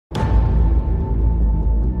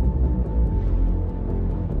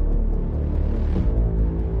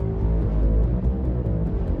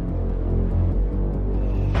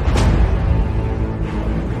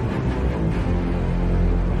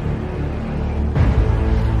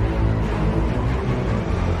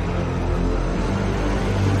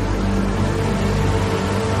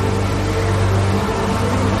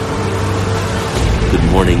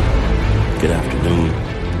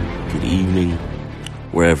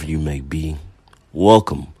wherever you may be.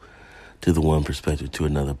 Welcome to the One Perspective to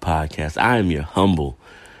Another podcast. I am your humble,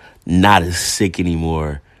 not as sick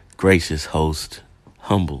anymore, gracious host,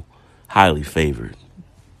 humble, highly favored,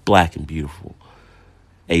 black and beautiful,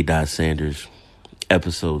 A. Sanders,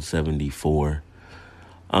 episode 74.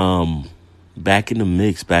 Back in the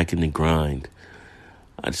mix, back in the grind.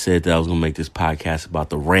 I said that I was going to make this podcast about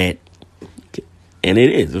the rant, and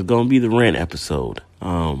it is. It's going to be the rant episode.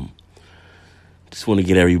 Just want to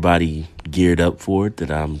get everybody geared up for it,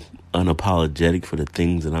 that I'm unapologetic for the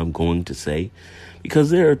things that I'm going to say, because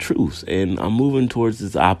there are truths, and I'm moving towards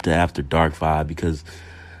this Opta After Dark vibe, because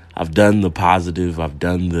I've done the positive, I've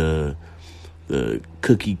done the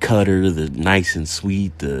cookie cutter, the nice and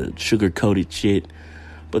sweet, the sugar-coated shit.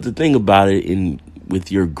 But the thing about it,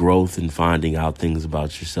 with your growth and finding out things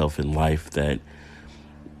about yourself in life,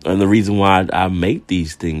 and the reason why I make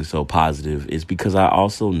these things so positive is because I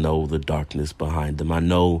also know the darkness behind them. I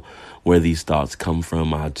know where these thoughts come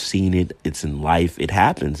from. I've seen it. It's in life. It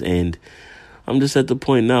happens. And I'm just at the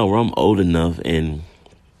point now where I'm old enough, and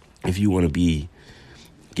if you want to be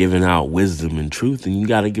giving out wisdom and truth, then you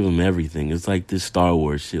got to give them everything. It's like this Star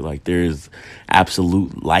Wars shit. Like, there is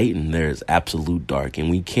absolute light and there is absolute dark, and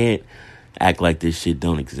we can't act like this shit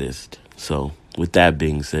don't exist. So with that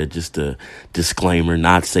being said, just a disclaimer,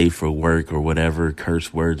 not safe for work or whatever,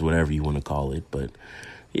 curse words, whatever you want to call it. But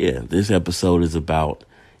yeah, this episode is about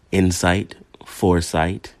insight,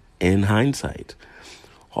 foresight, and hindsight.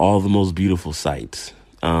 All the most beautiful sights.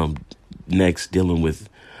 Next, dealing with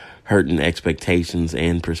hurting expectations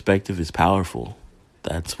and perspective is powerful.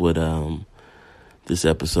 That's what this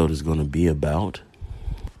episode is going to be about.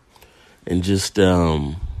 And just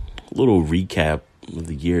a little recap of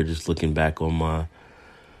the year, just looking back on my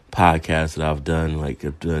podcasts that I've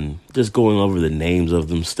done, just going over the names of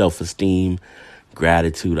them: Self-Esteem,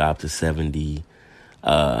 Gratitude, Opta 70.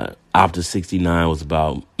 Opta 69 was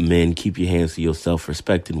about men, keep your hands to yourself,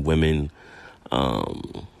 respecting women.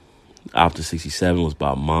 Opta 67 was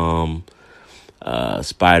about mom.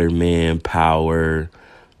 Spider-Man, power,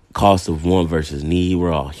 cost of want versus need.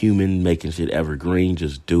 We're all human, making shit evergreen,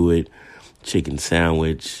 just do it. Chicken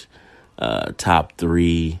sandwich. Top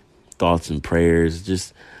 3, thoughts and prayers.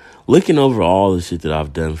 Just looking over all the shit that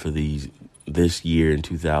I've done for this year in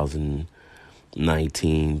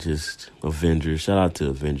 2019. Just Avengers. Shout out to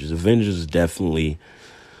Avengers. Avengers is definitely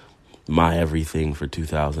my everything for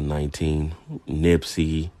 2019.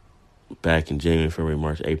 Nipsey, back in January, February,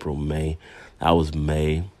 March, April, May. That was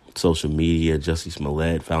May. Social media, Jussie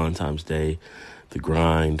Smollett, Valentine's Day, the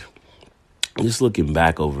grind. Just looking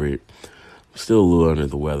back over it, I'm still a little under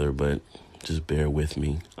the weather, but just bear with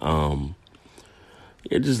me.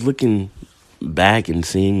 Just looking back and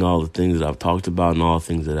seeing all the things that I've talked about and all the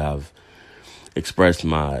things that I've expressed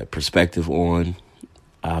my perspective on.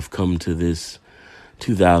 I've come to this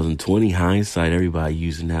 2020 hindsight, everybody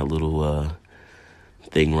using that little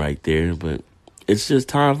thing right there. But it's just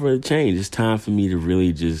time for a change. It's time for me to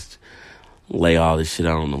really just lay all this shit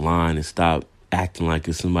out on the line and stop acting like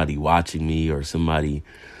it's somebody watching me or somebody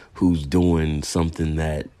who's doing something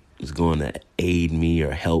that is going to aid me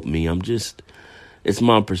or help me. It's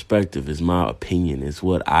my perspective, it's my opinion, it's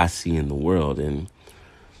what I see in the world, and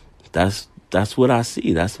that's what I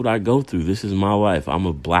see. That's what I go through. This is my life. I'm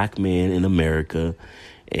a black man in America,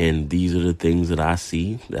 and these are the things that I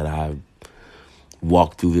see, that I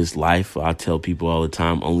walk through this life. I tell people all the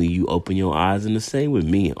time, only you open your eyes, and the same with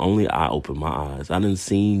me. Only I open my eyes. I done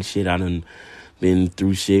seen shit. I done been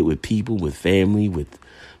through shit with people, with family, with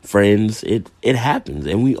friends. It happens,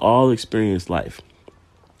 and we all experience life.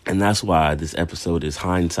 And that's why this episode is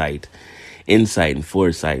hindsight, insight, and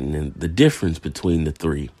foresight, and the difference between the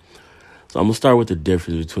three. So I'm going to start with the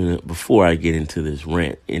difference between it before I get into this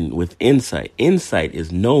rant. And with insight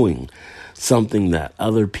is knowing something that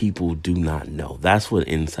other people do not know. That's what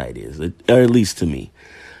insight is, or at least to me.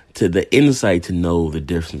 To the insight to know the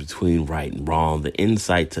difference between right and wrong, the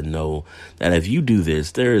insight to know that if you do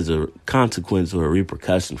this, there is a consequence or a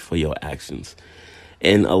repercussion for your actions.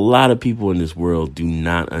 And a lot of people in this world do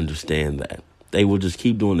not understand that. They will just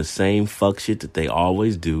keep doing the same fuck shit that they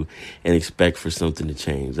always do and expect for something to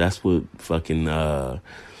change. That's what fucking,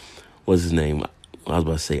 what's his name? I was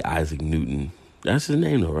about to say Isaac Newton. That's his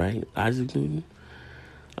name though, right? Isaac Newton?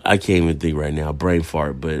 I can't even think right now, brain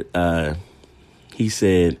fart, but he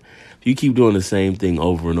said, if you keep doing the same thing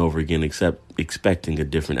over and over again, except expecting a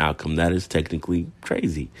different outcome, that is technically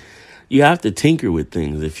crazy. You have to tinker with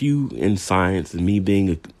things. If you in science, and me being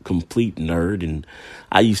a complete nerd, and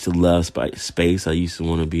I used to love space. I used to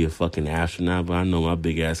want to be a fucking astronaut, but I know my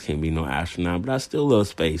big ass can't be no astronaut, but I still love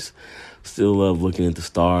space. Still love looking at the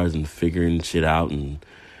stars and figuring shit out and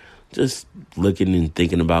just looking and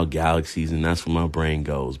thinking about galaxies, and that's where my brain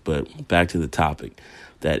goes. But back to the topic,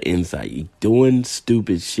 that insight. You doing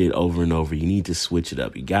stupid shit over and over. You need to switch it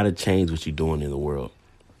up. You got to change what you're doing in the world.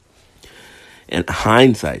 And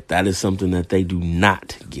hindsight, that is something that they do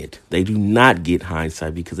not get. They do not get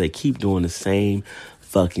hindsight because they keep doing the same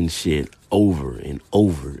fucking shit over and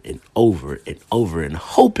over and over and over and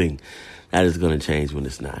hoping that it's going to change when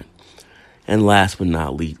it's not. And last but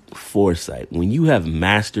not least, foresight. When you have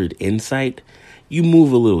mastered insight, you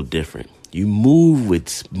move a little different. You move with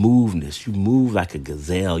smoothness. You move like a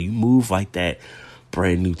gazelle. You move like that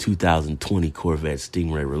brand new 2020 Corvette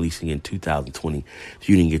Stingray releasing in 2020. If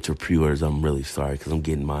you didn't get your pre-orders, I'm really sorry because I'm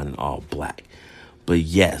getting mine in all black. But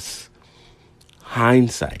yes,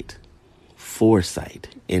 hindsight,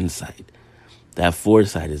 foresight, insight. That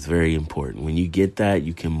foresight is very important. When you get that,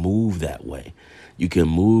 you can move that way. You can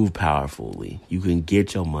move powerfully. You can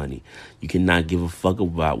get your money. You cannot give a fuck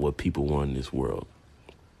about what people want in this world.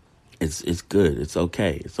 It's good. It's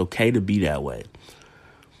okay. It's okay to be that way.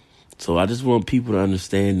 So I just want people to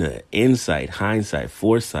understand the insight, hindsight,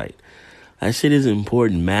 foresight. That shit is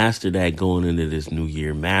important. Master that going into this new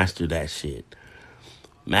year. Master that shit.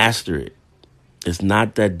 Master it. It's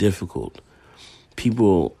not that difficult.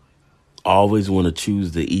 People always want to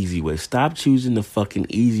choose the easy way. Stop choosing the fucking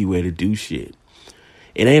easy way to do shit.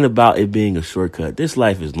 It ain't about it being a shortcut. This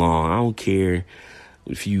life is long. I don't care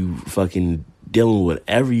if you fucking dealing with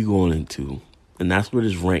whatever you going into. And that's where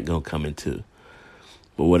this rant gonna come into.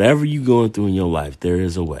 But whatever you going through in your life, there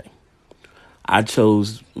is a way. I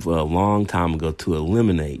chose for a long time ago to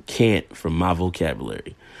eliminate can't from my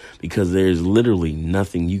vocabulary because there's literally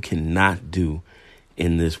nothing you cannot do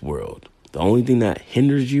in this world. The only thing that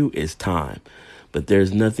hinders you is time. But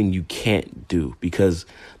there's nothing you can't do because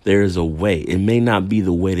there is a way. It may not be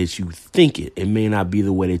the way that you think it. It may not be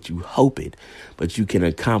the way that you hope it, but you can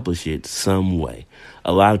accomplish it some way.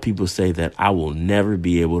 A lot of people say that I will never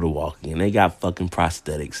be able to walk again. They got fucking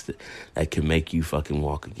prosthetics that can make you fucking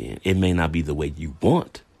walk again. It may not be the way you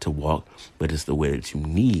want to walk, but it's the way that you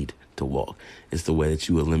need to walk. It's the way that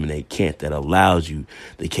you eliminate can't that allows you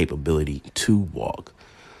the capability to walk.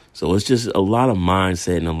 So it's just a lot of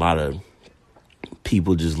mindset and a lot of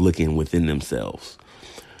people just looking within themselves.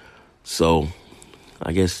 So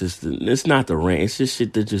I guess it's not the rant. It's just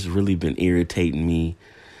shit that just really been irritating me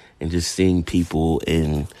and just seeing people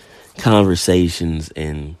in conversations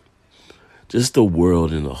and just the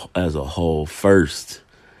world as a whole. First,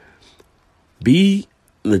 be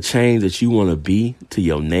the change that you want to be to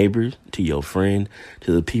your neighbor, to your friend,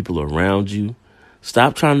 to the people around you.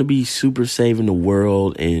 Stop trying to be super saving the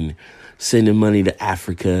world and sending money to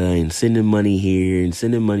Africa and sending money here and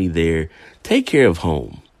sending money there. Take care of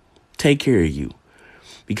home. Take care of you.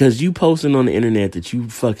 Because you posting on the internet that you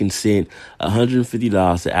fucking sent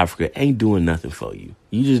 $150 to Africa ain't doing nothing for you.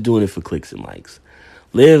 You just doing it for clicks and likes.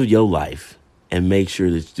 Live your life and make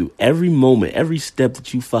sure that you do every moment, every step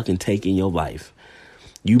that you fucking take in your life,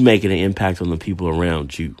 you making an impact on the people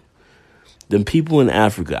around you. Them people in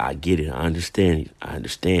Africa, I get it. I understand it. I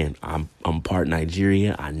understand. I'm part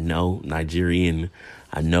Nigeria. I know Nigerian.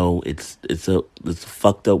 I know it's a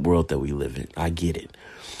fucked up world that we live in. I get it.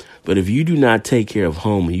 But if you do not take care of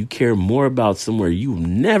home and you care more about somewhere you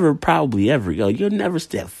never probably ever go, you'll never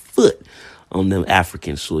step foot on them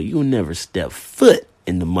African soil. You'll never step foot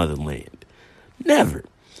in the motherland. Never.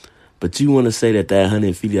 But you want to say that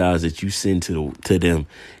 $150 that you send to them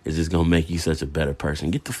is just going to make you such a better person.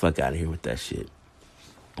 Get the fuck out of here with that shit.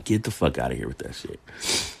 Get the fuck out of here with that shit.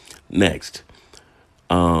 Next.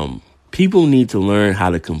 People need to learn how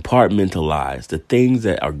to compartmentalize the things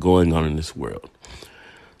that are going on in this world.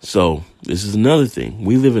 So this is another thing.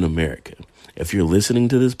 We live in America. If you're listening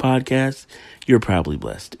to this podcast, you're probably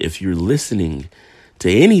blessed. If you're listening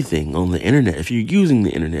to anything on the internet, if you're using the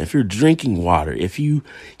internet, if you're drinking water, if you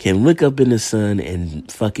can look up in the sun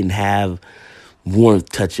and fucking have warmth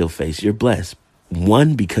touch your face, you're blessed.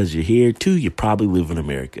 One, because you're here. Two, you probably live in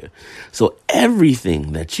America. So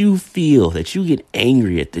everything that you feel, that you get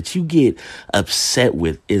angry at, that you get upset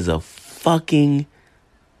with is a fucking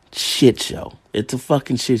shit show. It's a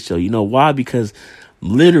fucking shit show. You know why? Because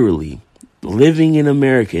literally living in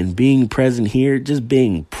America and being present here, just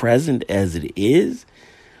being present as it is,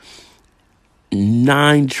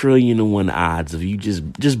 9 trillion to 1 odds of you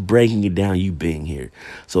just breaking it down, you being here.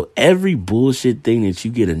 So every bullshit thing that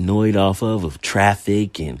you get annoyed off of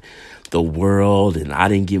traffic and the world and I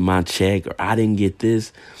didn't get my check or I didn't get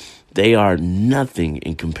this, they are nothing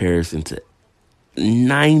in comparison to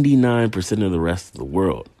 99% of the rest of the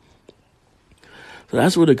world. So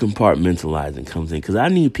that's where the compartmentalizing comes in, because I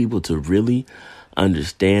need people to really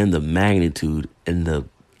understand the magnitude and the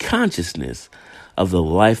consciousness of the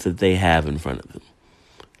life that they have in front of them.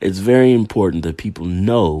 It's very important that people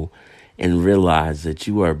know and realize that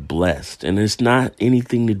you are blessed. And it's not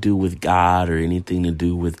anything to do with God or anything to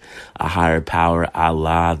do with a higher power,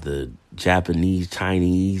 Allah, the Japanese,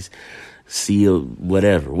 Chinese, seal,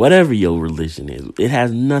 whatever your religion is. It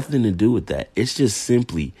has nothing to do with that. It's just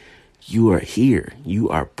simply you are here. You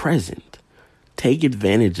are present. Take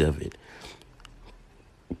advantage of it.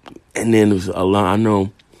 And then I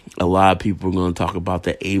know a lot of people are going to talk about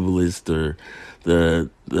the ableist or the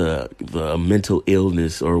mental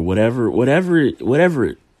illness or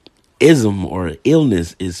whatever ism or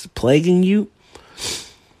illness is plaguing you.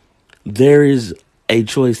 There is a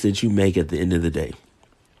choice that you make at the end of the day.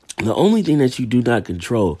 The only thing that you do not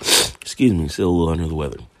control, still a little under the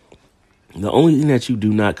weather. The only thing that you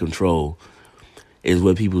do not control is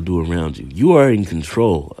what people do around you. You are in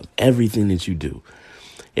control of everything that you do.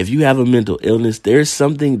 If you have a mental illness, there is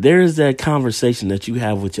that conversation that you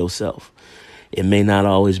have with yourself. It may not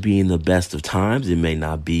always be in the best of times. It may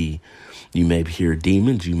not be, you may hear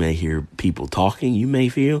demons. You may hear people talking. You may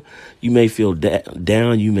feel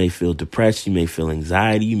down. You may feel depressed. You may feel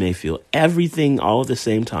anxiety. You may feel everything all at the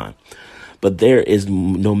same time. But there is,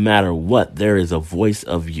 no matter what, there is a voice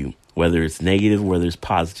of you. Whether it's negative, whether it's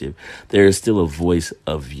positive, there is still a voice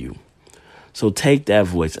of you. So take that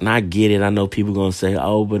voice. And I get it. I know people going to say,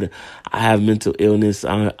 oh, but I have mental illness.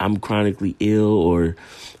 I'm chronically ill, or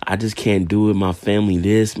I just can't do it. My family,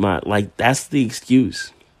 that's the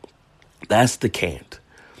excuse. That's the can't.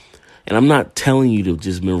 And I'm not telling you to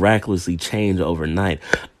just miraculously change overnight.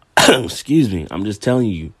 Excuse me. I'm just telling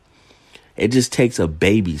you, it just takes a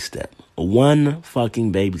baby step. One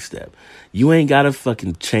fucking baby step. You ain't got to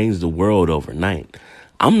fucking change the world overnight.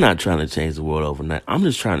 I'm not trying to change the world overnight. I'm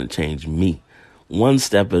just trying to change me. One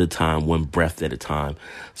step at a time, one breath at a time.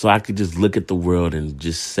 So I could just look at the world and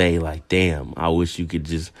just say, like, damn, I wish you could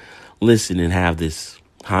just listen and have this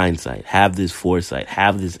hindsight, have this foresight,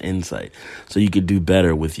 have this insight, so you could do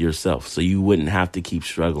better with yourself, so you wouldn't have to keep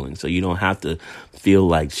struggling, so you don't have to feel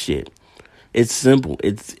like shit. It's simple.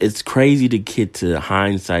 It's crazy to get to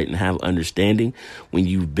hindsight and have understanding when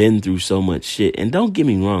you've been through so much shit. And don't get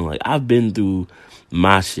me wrong, like, I've been through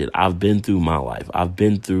my shit. I've been through my life. I've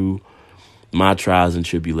been through my trials and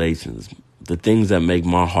tribulations, the things that make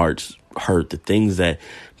my heart hurt, the things that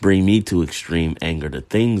bring me to extreme anger, the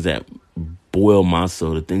things that boil my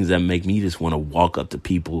soul, the things that make me just want to walk up to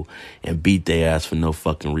people and beat their ass for no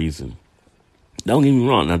fucking reason. Don't get me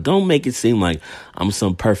wrong. Now, don't make it seem like I'm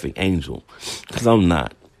some perfect angel, because I'm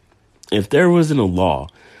not. If there wasn't a law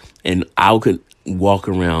and I could walk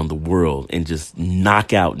around the world and just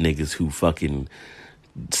knock out niggas who fucking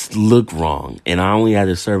look wrong, and I only had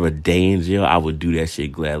to serve a day in jail, I would do that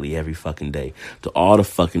shit gladly every fucking day to all the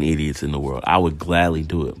fucking idiots in the world. I would gladly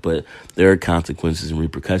do it. But there are consequences and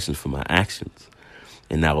repercussions for my actions,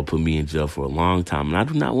 and that will put me in jail for a long time. And I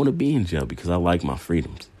do not want to be in jail, because I like my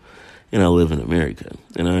freedoms. And I live in America,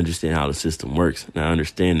 and I understand how the system works, and I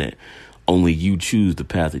understand that only you choose the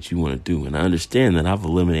path that you want to do, and I understand that I've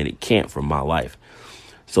eliminated can't from my life.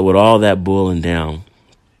 So with all that boiling down,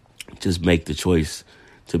 just make the choice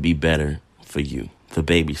to be better for you, the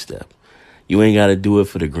baby step. You ain't got to do it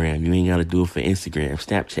for the gram. You ain't got to do it for Instagram,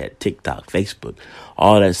 Snapchat, TikTok, Facebook,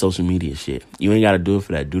 all that social media shit. You ain't got to do it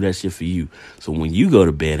for that. Do that shit for you. So when you go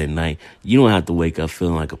to bed at night, you don't have to wake up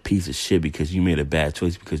feeling like a piece of shit because you made a bad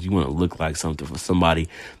choice, because you want to look like something for somebody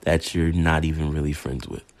that you're not even really friends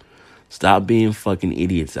with. Stop being fucking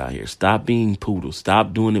idiots out here. Stop being poodles.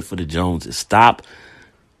 Stop doing it for the Joneses. Stop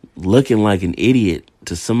looking like an idiot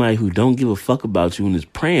to somebody who don't give a fuck about you and is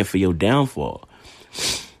praying for your downfall.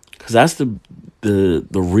 Because that's the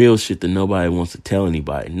real shit that nobody wants to tell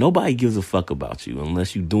anybody. Nobody gives a fuck about you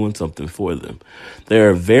unless you're doing something for them.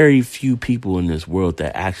 There are very few people in this world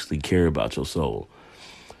that actually care about your soul.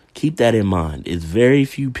 Keep that in mind. It's very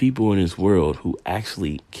few people in this world who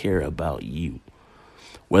actually care about you,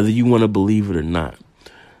 whether you want to believe it or not.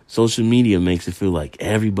 Social media makes it feel like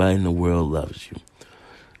everybody in the world loves you.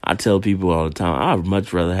 I tell people all the time, I'd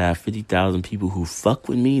much rather have 50,000 people who fuck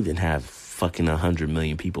with me than have fucking 100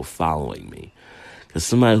 million people following me. Because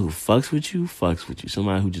somebody who fucks with you.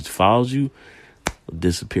 Somebody who just follows you will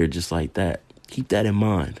disappear just like that. Keep that in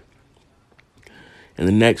mind. And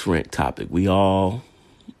the next rant topic, we all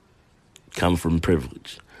come from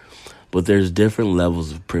privilege. But there's different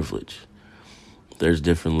levels of privilege. There's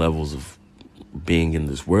different levels of being in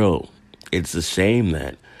this world. It's a shame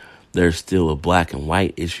that there's still a black and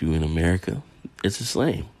white issue in America. It's a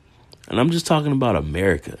shame. And I'm just talking about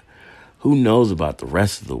America. Who knows about the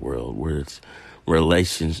rest of the world where it's where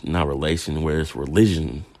it's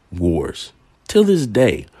religion wars, till this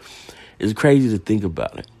day. It's crazy to think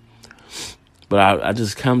about it. But I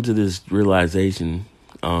just come to this realization.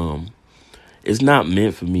 It's not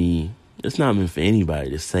meant for me. It's not meant for anybody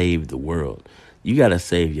to save the world. You got to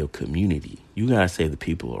save your community. You got to save the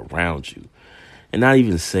people around you. And not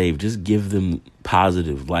even save, just give them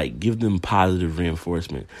positive light. Give them positive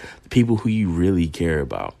reinforcement. The people who you really care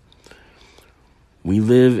about. We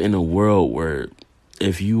live in a world where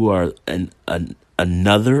if you are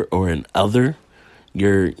another or an other,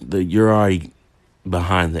 you're already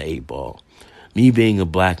behind the 8 ball. Me being a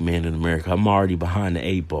black man in America, I'm already behind the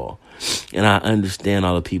 8 ball. And I understand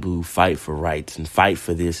all the people who fight for rights and fight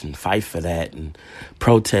for this and fight for that and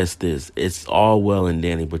protest this. It's all well and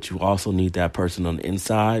dandy, but you also need that person on the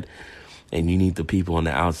inside and you need the people on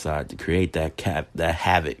the outside to create that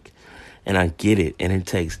havoc. And I get it, and it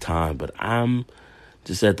takes time, but I'm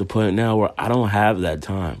just at the point now where I don't have that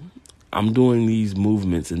time. I'm doing these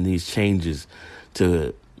movements and these changes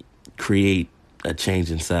to create a change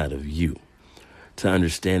inside of you, to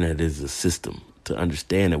understand that it is a system, to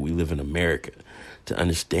understand that we live in America, to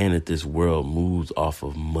understand that this world moves off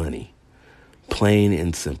of money, plain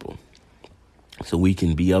and simple. So we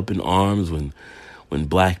can be up in arms when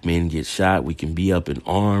black men get shot. We can be up in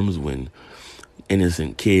arms when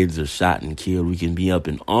innocent kids are shot and killed. We can be up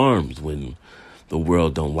in arms when the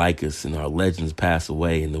world don't like us and our legends pass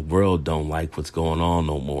away and the world don't like what's going on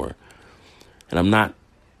no more. And I'm not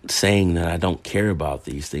saying that I don't care about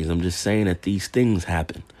these things. I'm just saying that these things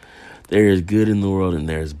happen. There is good in the world and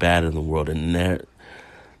there is bad in the world. And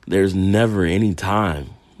there's never any time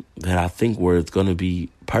that I think where it's going to be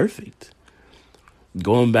perfect.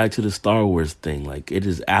 Going back to the Star Wars thing, like it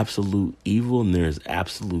is absolute evil and there's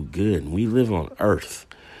absolute good. And we live on Earth.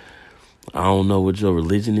 I don't know what your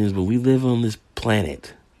religion is, but we live on this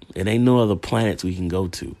planet. It ain't no other planets we can go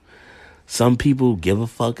to. Some people give a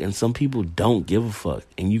fuck and some people don't give a fuck.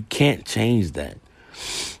 And you can't change that.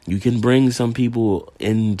 You can bring some people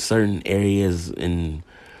in certain areas and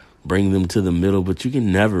bring them to the middle, but you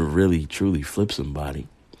can never really truly flip somebody.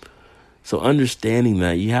 So understanding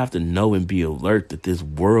that, you have to know and be alert that this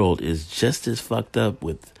world is just as fucked up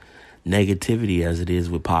with negativity as it is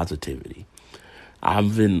with positivity.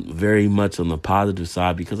 I've been very much on the positive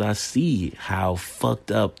side because I see how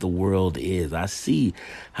fucked up the world is. I see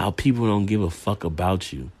how people don't give a fuck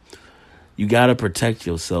about you. You got to protect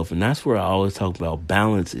yourself. And that's where I always talk about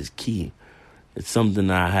balance is key. It's something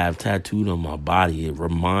that I have tattooed on my body. It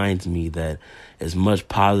reminds me that as much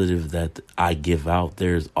positive that I give out,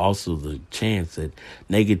 there's also the chance that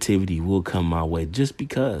negativity will come my way just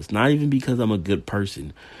because. Not even because I'm a good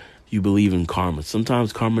person. You believe in karma.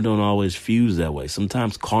 Sometimes karma don't always fuse that way.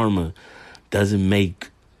 Sometimes karma doesn't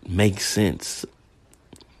make sense.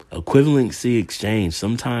 Equivalency exchange.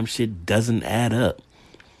 Sometimes shit doesn't add up.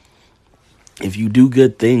 If you do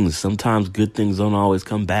good things, sometimes good things don't always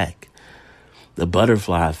come back. The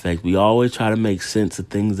butterfly effect. We always try to make sense of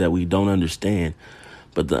things that we don't understand.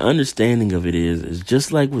 But the understanding of it is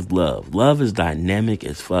just like with love. Love is dynamic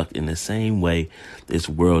as fuck in the same way this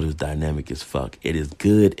world is dynamic as fuck. It is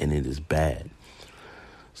good and it is bad.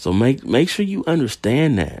 So make sure you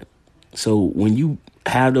understand that. So when you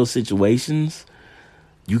have those situations,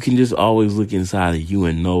 you can just always look inside of you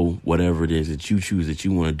and know whatever it is that you choose that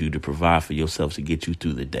you want to do to provide for yourself to get you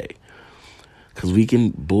through the day. Because we can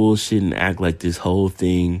bullshit and act like this whole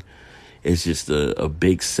thing is just a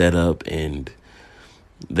big setup and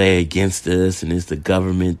they against us and it's the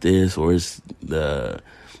government this or it's the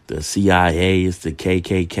CIA, it's the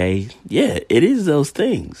KKK. Yeah, it is those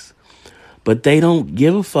things. But they don't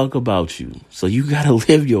give a fuck about you. So you got to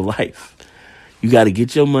live your life. You got to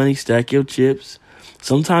get your money, stack your chips.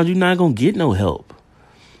 Sometimes you're not going to get no help.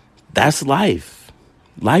 That's life.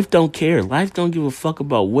 Life don't care. Life don't give a fuck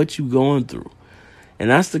about what you going through. And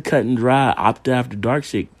that's the cut and dry opt after dark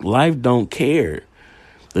shit. Life don't care.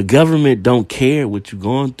 The government don't care what you're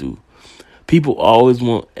going through. People always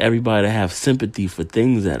want everybody to have sympathy for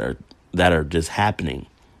things that are just happening.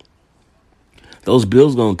 Those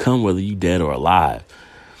bills gonna come whether you dead or alive.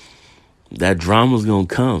 That drama's gonna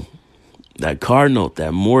come. That car note,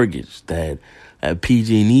 that mortgage, that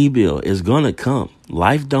PG&E bill is gonna come.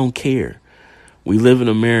 Life don't care. We live in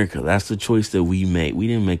America. That's the choice that we make. We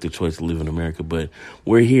didn't make the choice to live in America, but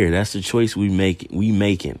we're here. That's the choice we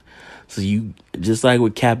making. So you, just like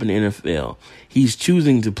with Cap in the NFL, he's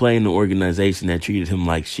choosing to play in the organization that treated him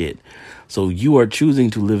like shit. So you are choosing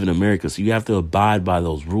to live in America. So you have to abide by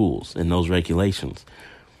those rules and those regulations.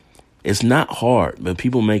 It's not hard, but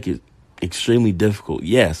people make it extremely difficult.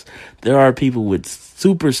 Yes, there are people with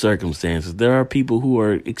super circumstances. There are people who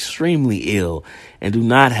are extremely ill and do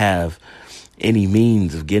not have any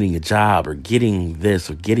means of getting a job or getting this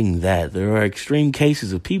or getting that. There are extreme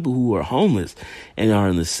cases of people who are homeless and are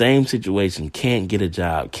in the same situation, can't get a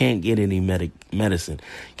job, can't get any medicine,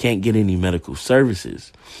 can't get any medical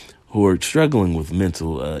services, who are struggling with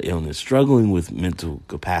mental illness, struggling with mental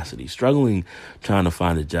capacity, struggling trying to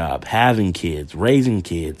find a job, having kids, raising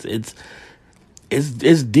kids.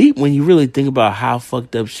 It's deep when you really think about how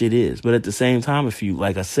fucked up shit is. But at the same time, if you,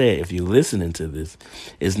 like I said, if you're listening to this,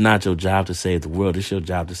 it's not your job to save the world. It's your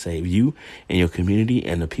job to save you and your community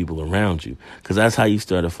and the people around you. Because that's how you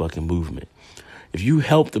start a fucking movement. If you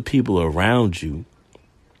help the people around you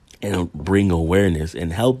and bring awareness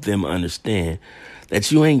and help them understand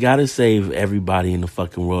that you ain't got to save everybody in the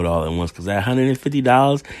fucking world all at once, because that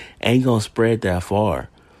 $150 ain't going to spread that far.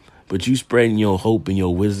 But you spreading your hope and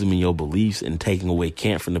your wisdom and your beliefs and taking away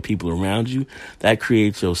can't from the people around you, that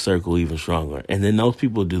creates your circle even stronger. And then those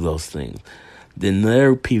people do those things. Then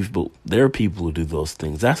there are people who do those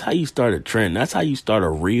things. That's how you start a trend. That's how you start a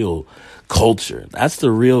real culture. That's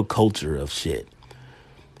the real culture of shit.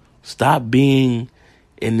 Stop being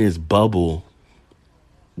in this bubble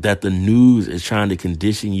that the news is trying to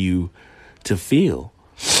condition you to feel.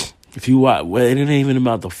 If you watch, well, it ain't even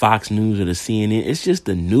about the Fox News or the CNN. It's just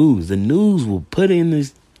the news. The news will put in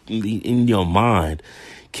your mind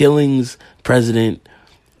killings, president,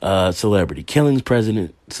 celebrity, killings,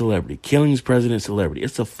 president, celebrity, killings, president, celebrity.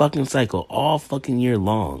 It's a fucking cycle all fucking year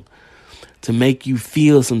long to make you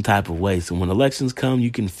feel some type of way. So when elections come, you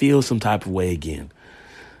can feel some type of way again.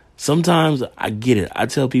 Sometimes I get it. I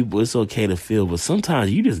tell people it's okay to feel, but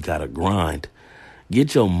sometimes you just gotta grind.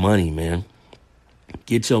 Get your money, man.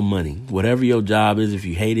 Get your money. Whatever your job is, if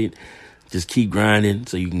you hate it, just keep grinding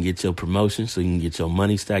so you can get your promotion, so you can get your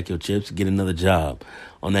money, stack your chips, get another job.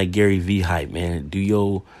 On that Gary V hype, man. Do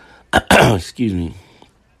your, do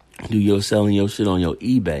your selling your shit on your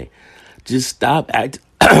eBay. Just stop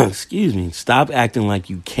stop acting like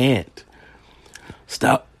you can't.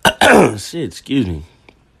 Stop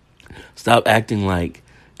Stop acting like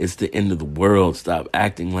it's the end of the world. Stop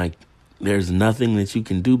acting like there's nothing that you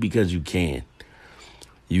can do, because you can.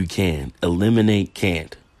 You can. Eliminate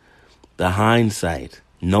can't. The hindsight,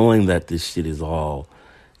 knowing that this shit is all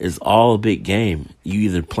a big game. You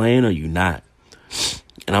either playing or you not.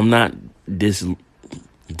 And I'm not dissing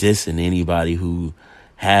anybody who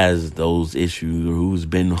has those issues or who's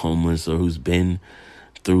been homeless or who's been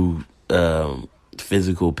through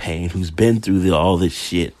physical pain, who's been through all this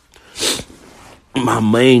shit. My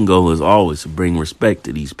main goal is always to bring respect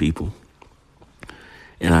to these people.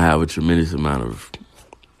 And I have a tremendous amount of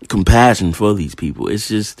compassion for these people. It's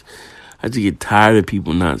just, I just get tired of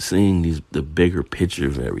people not seeing the bigger picture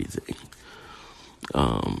of everything.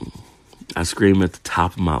 I scream at the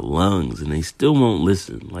top of my lungs and they still won't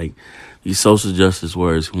listen. Like these social justice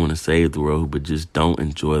warriors who want to save the world, but just don't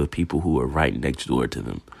enjoy the people who are right next door to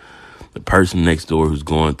them. The person next door who's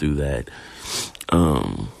going through that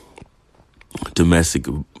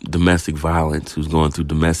domestic violence, who's going through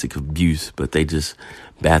domestic abuse, but they just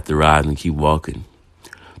bat their eyes and keep walking.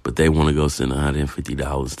 But they want to go send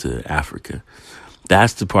 $150 to Africa.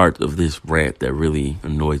 That's the part of this rant that really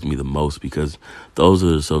annoys me the most, because those are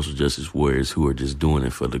the social justice warriors who are just doing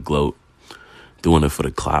it for the gloat, doing it for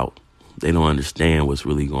the clout. They don't understand what's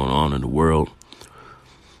really going on in the world.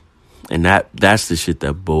 And that's the shit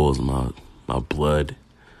that boils my blood.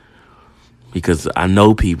 Because I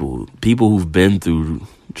know people who've been through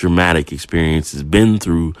traumatic experiences, been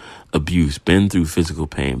through abuse, been through physical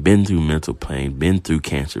pain, been through mental pain, been through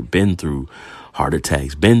cancer, been through heart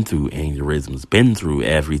attacks, been through aneurysms, been through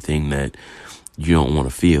everything that you don't want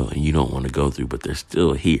to feel and you don't want to go through, but they're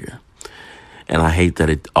still here. And I hate that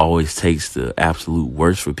it always takes the absolute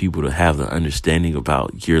worst for people to have the understanding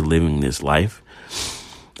about you're living this life.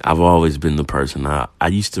 I've always been the person, I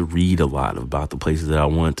used to read a lot about the places that I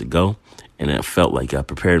wanted to go, and it felt like I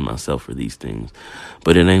prepared myself for these things.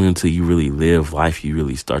 But it ain't until you really live life you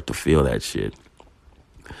really start to feel that shit.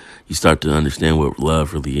 You start to understand what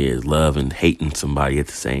love really is. Love and hating somebody at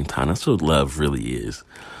the same time. That's what love really is.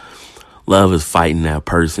 Love is fighting that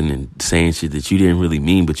person and saying shit that you didn't really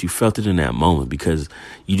mean, but you felt it in that moment because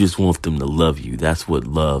you just want them to love you. That's what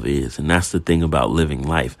love is. And that's the thing about living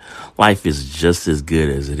life. Life is just as good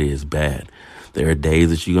as it is bad. There are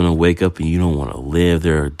days that you're going to wake up and you don't want to live.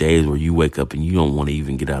 There are days where you wake up and you don't want to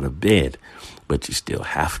even get out of bed, but you still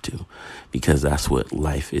have to, because that's what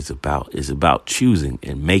life is about. It's about choosing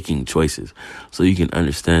and making choices so you can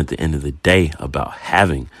understand at the end of the day about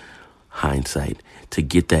having hindsight to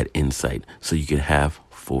get that insight so you can have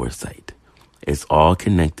foresight. It's all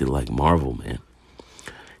connected like Marvel, man.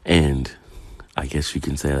 And I guess you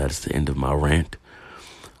can say that's the end of my rant.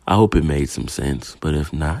 I hope it made some sense. But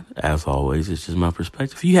if not, as always, it's just my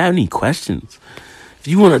perspective. If you have any questions, if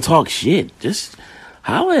you want to talk shit, just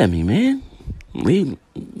holler at me, man. Leave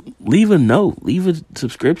a note, leave a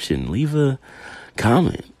subscription, leave a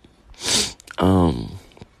comment.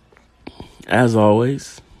 As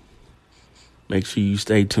always, make sure you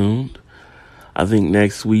stay tuned. I think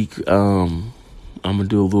next week, I'm going to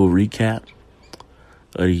do a little recap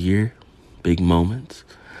of the year, big moments.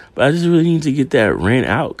 But I just really need to get that rant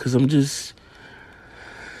out because I'm just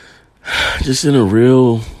in a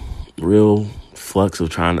real flux of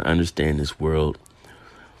trying to understand this world.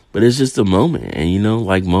 But it's just a moment. And, you know,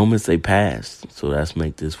 like moments, they pass. So let's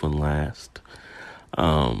make this one last.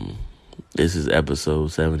 This is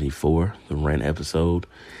episode 74, the rant episode.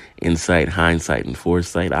 Insight, hindsight, and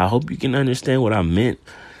foresight. I hope you can understand what I meant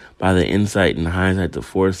by the insight and hindsight, the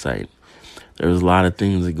foresight. There's a lot of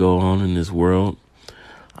things that go on in this world.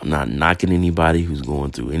 I'm not knocking anybody who's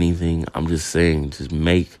going through anything. I'm just saying, just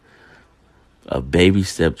make a baby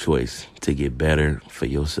step choice to get better for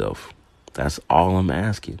yourself. That's all I'm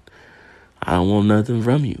asking. I don't want nothing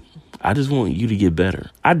from you. I just want you to get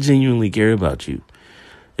better. I genuinely care about you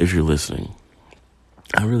if you're listening.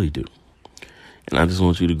 I really do. And I just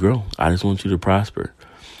want you to grow. I just want you to prosper.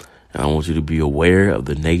 And I want you to be aware of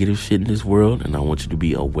the negative shit in this world. And I want you to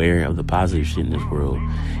be aware of the positive shit in this world.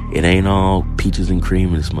 It ain't all peaches and cream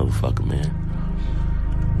in this motherfucker, man.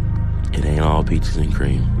 It ain't all peaches and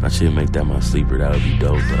cream. I should make that my sleeper. That would be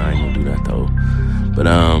dope. But I ain't gonna do that, though. But,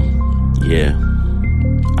 yeah.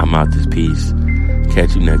 I'm out this piece.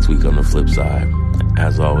 Catch you next week on the flip side.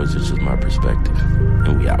 As always, it's just my perspective.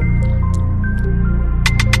 And we out.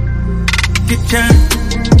 Get turned,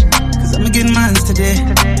 cause I'ma get mine today.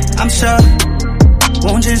 I'm sure,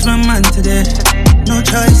 won't change my mind today. No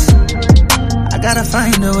choice, I gotta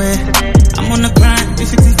find a way. I'm on the grind,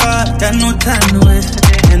 365, got no time to waste.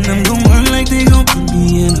 And I'm gon' work like they gon' put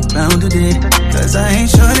me in the ground today. Cause I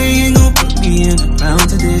ain't sure they ain't gon' put me in the ground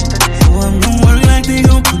today. So I'm gon' work like they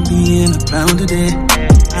gon' put me in the ground today.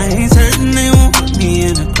 I ain't certain they won't put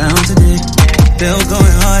me in the ground today. Still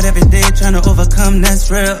going hard every day, trying to overcome,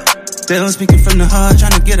 that's real. Still speaking from the heart,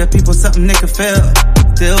 trying to get at people something they can feel.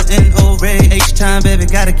 Still N-O-R-H time, baby,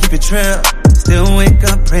 gotta keep it real. Still wake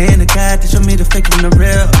up praying to God to show me the fake from the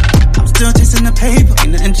real. I'm still chasing the paper,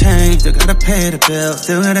 ain't nothing changed, still gotta pay the bill.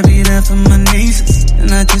 Still gotta be there for my nieces,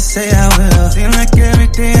 and I just say I will. Feel like every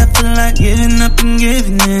day I feel like giving up and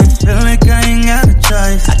giving in. Feel like I ain't got a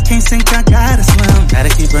choice, I can't sink, I gotta swim.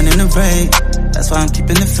 Gotta keep running the race, that's why I'm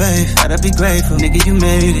keeping the faith. Gotta be grateful, nigga, you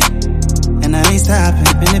made it. And I ain't stopping,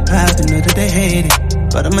 keeping it poppin', know that they hate it.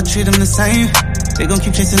 But I'ma treat them the same, they gon'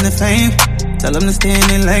 keep chasing the fame. Tell them to stay in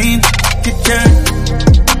their lane. Get turned,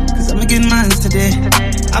 cause I'ma get mine today.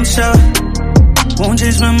 I'm sure, won't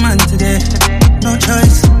change my mind today. No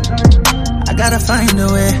choice, I gotta find a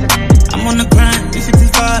way. I'm on the grind,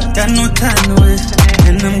 365, got no time to waste.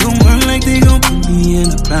 And I'm gon' work like they gon' put me in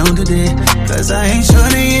the ground today. Cause I ain't sure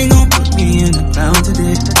they ain't gon' put me in the ground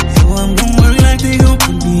today. So I'm gon' work like they gon'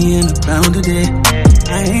 put me in the ground today.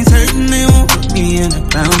 I ain't certain they won't put me in the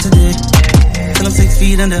ground today. Till I'm 6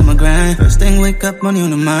 feet under my grind. First thing, wake up, money on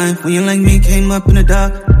the mind. When you like me came up in the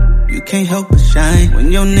dark, you can't help but shine.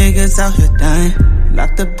 When your niggas out here dying,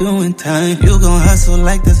 locked up doing time, you gon' hustle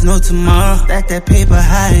like there's no tomorrow. Stack that paper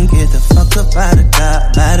high and get the fuck up out of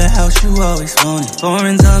God. Buy the house you always wanted.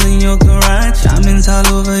 Foreigns all in your garage, diamonds all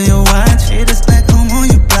over your watch. Haters back home on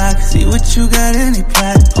your block, see what you got in the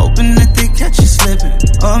plot. Hoping that they catch you slipping,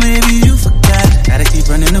 or maybe you forgot. Gotta keep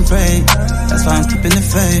running the race, that's why I'm keeping the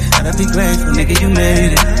faith. Gotta be grateful, nigga, you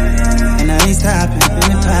made it. And I ain't stopping,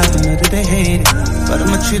 keeping it poppin', know that they hate it. But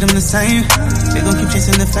I'ma treat them the same, they gon' keep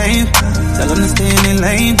chasing the fame. Tell them to stay in their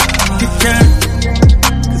lane. Get turned,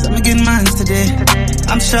 cause I'ma get mine today.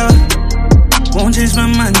 I'm sure, won't change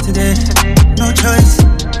my mind today. No choice,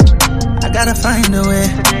 I gotta find a way.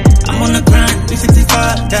 I'm on the grind,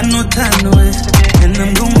 365, got no time to waste. And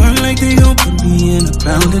I'm gon' work like they gon' put me in the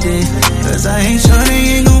ground today. Cause I ain't sure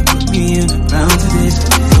they ain't gon' put me in the ground today.